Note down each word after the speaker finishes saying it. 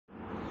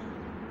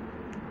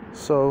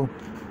So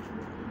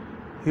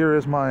here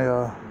is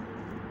my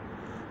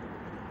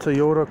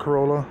Toyota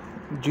Corolla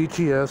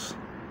GTS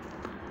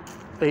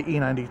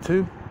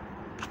ae92.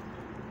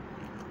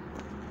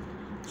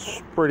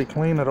 It's pretty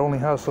clean. It only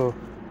has a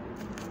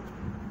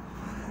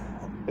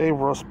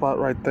rust spot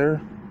right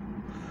there,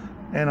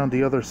 and on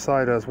the other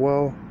side as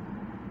well.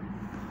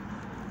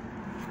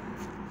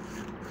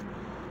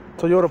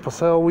 Toyota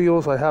Posible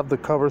wheels. I have the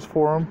covers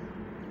for them.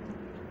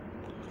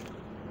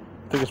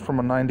 I think it's from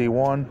a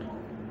 91.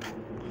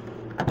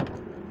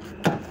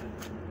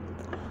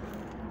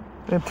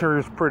 Interior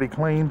is pretty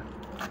clean.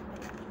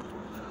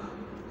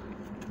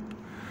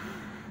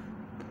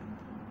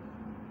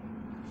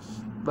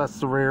 That's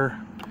the rear.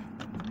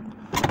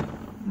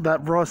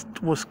 That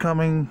rust was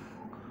coming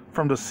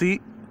from the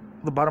seat.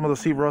 The bottom of the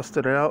seat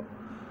rusted out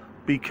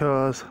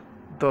because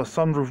the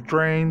sunroof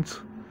drains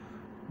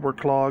were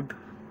clogged.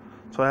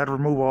 So I had to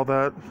remove all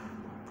that.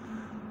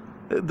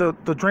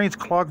 The drains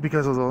clogged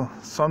because of the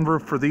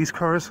sunroof for these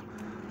cars.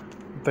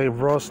 They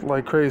rust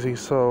like crazy.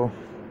 So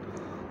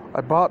I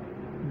bought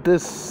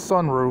this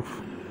sunroof,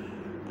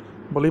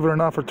 believe it or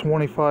not, for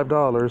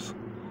 $25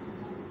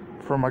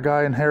 from a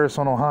guy in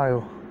Harrison,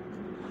 Ohio,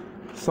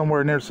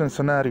 somewhere near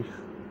Cincinnati.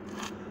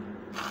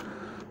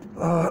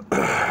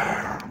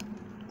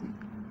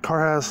 Car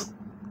has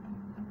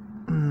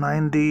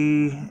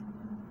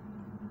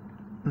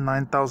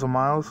 99,000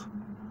 miles.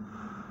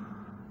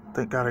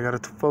 Thank God I got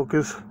it to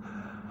focus.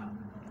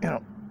 You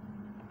know,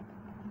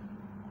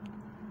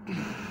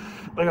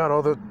 I got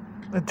all the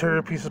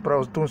interior pieces, but I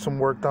was doing some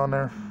work down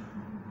there.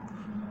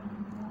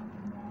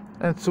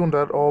 And soon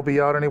that'll all be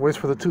out anyways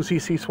for the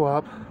 2cc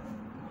swap.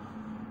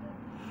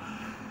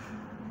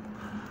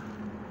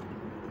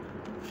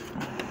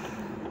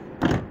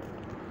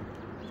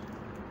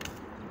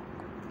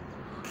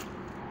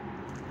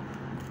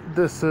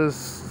 This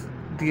is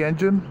the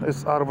engine.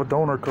 It's out of a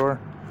donor car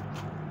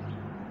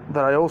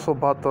that I also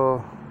bought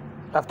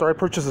after I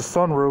purchased the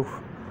sunroof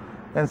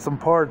and some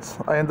parts.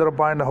 I ended up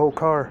buying the whole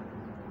car,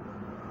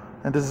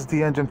 and this is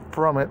the engine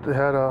from it. It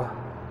had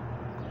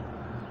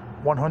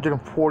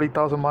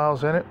 140,000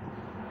 miles in it.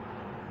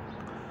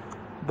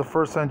 The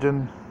first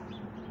engine,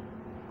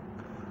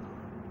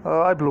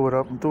 I blew it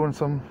up. I'm doing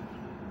some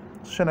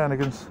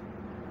shenanigans.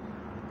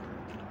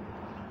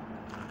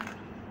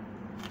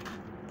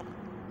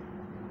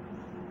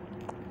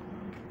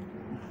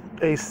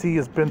 AC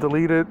has been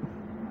deleted.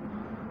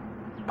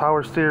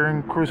 Power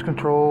steering, cruise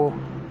control,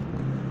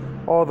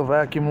 all the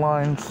vacuum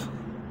lines,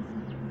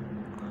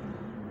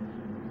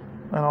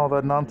 and all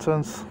that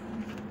nonsense.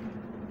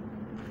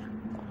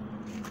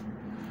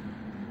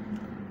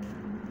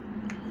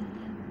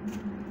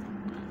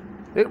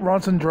 It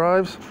runs and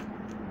drives.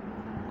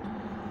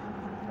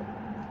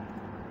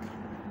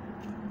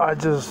 I'm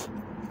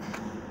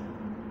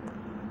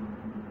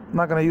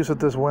not gonna use it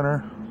this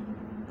winter.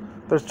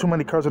 There's too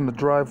many cars in the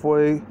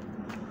driveway.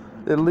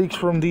 It leaks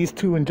from these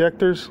two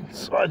injectors,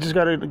 so I just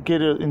gotta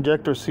get an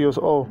injector seals.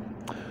 Oh,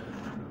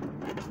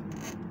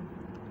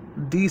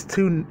 these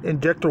two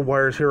injector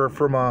wires here are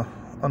from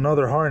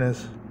another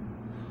harness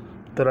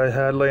that I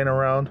had laying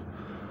around.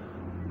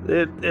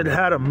 It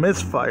had a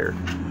misfire,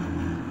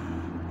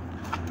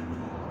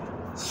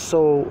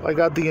 so I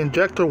got the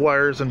injector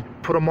wires and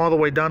put them all the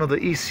way down to the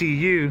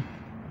ECU,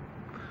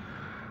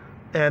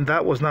 and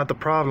that was not the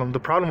problem. The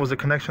problem was the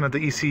connection at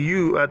the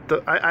ECU.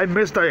 I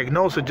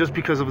misdiagnosed it just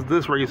because of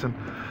this reason.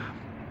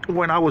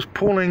 When I was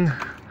pulling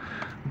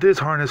this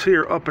harness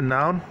here up and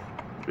down,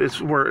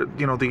 it's where,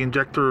 you know, the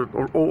injector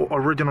or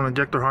original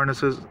injector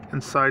harness is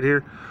inside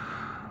here.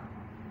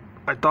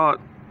 I thought,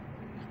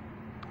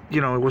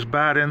 you know, it was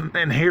bad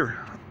in here,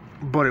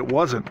 but it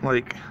wasn't.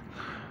 Like,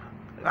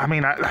 I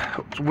mean, I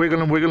was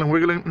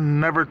wiggling,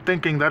 never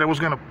thinking that it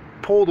was gonna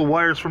pull the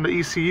wires from the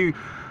ECU.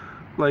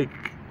 Like,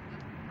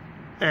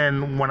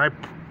 and when I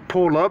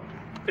pull up,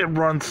 it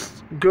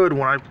runs good.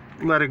 When I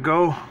let it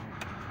go,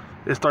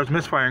 it starts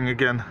misfiring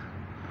again.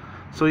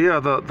 So yeah,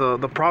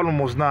 the problem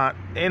was not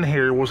in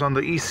here, it was on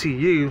the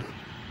ECU.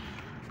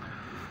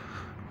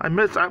 I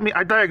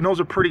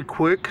diagnosed it pretty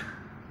quick,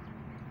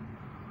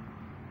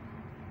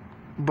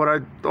 but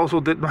I also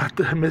did not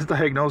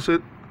misdiagnose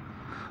it.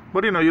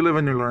 But you know, you live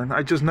and you learn.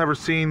 I just never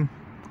seen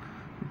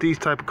these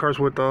type of cars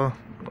with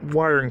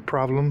wiring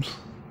problems.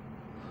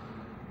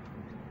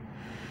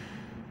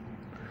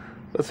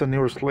 That's a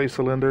newer slate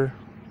cylinder.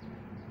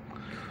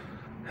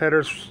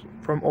 Headers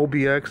from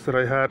OBX that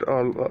I had,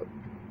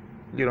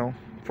 you know,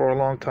 for a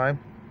long time.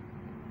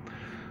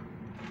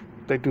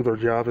 They do their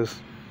job. Is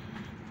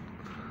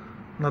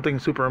nothing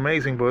super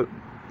amazing, but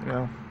you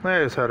know,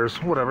 it's headers,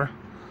 whatever.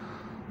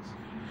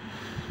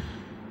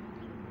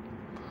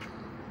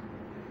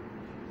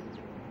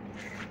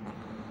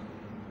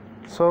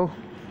 So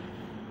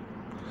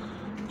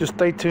just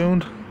stay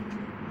tuned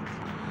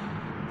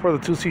for the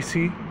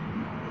 2cc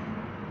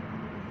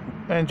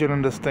engine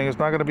in this thing. It's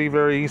not going to be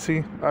very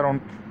easy. I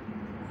don't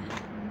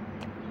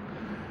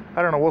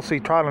know, we'll see.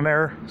 Trial and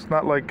error. It's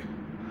not like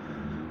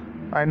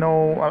I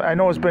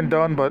know it's been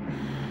done, but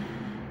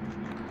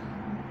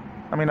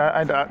I mean,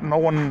 no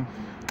one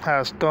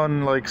has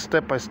done like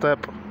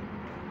step-by-step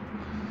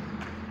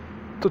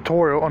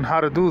tutorial on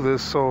how to do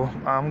this, so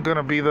I'm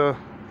gonna be the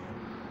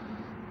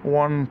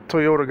one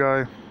Toyota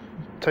guy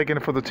taking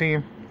it for the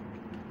team.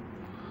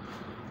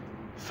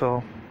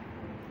 So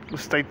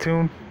stay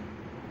tuned,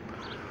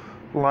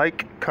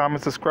 like,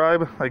 comment,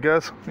 subscribe, I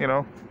guess, you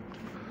know.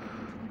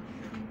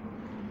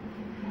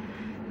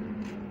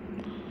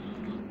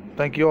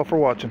 Thank you all for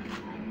watching.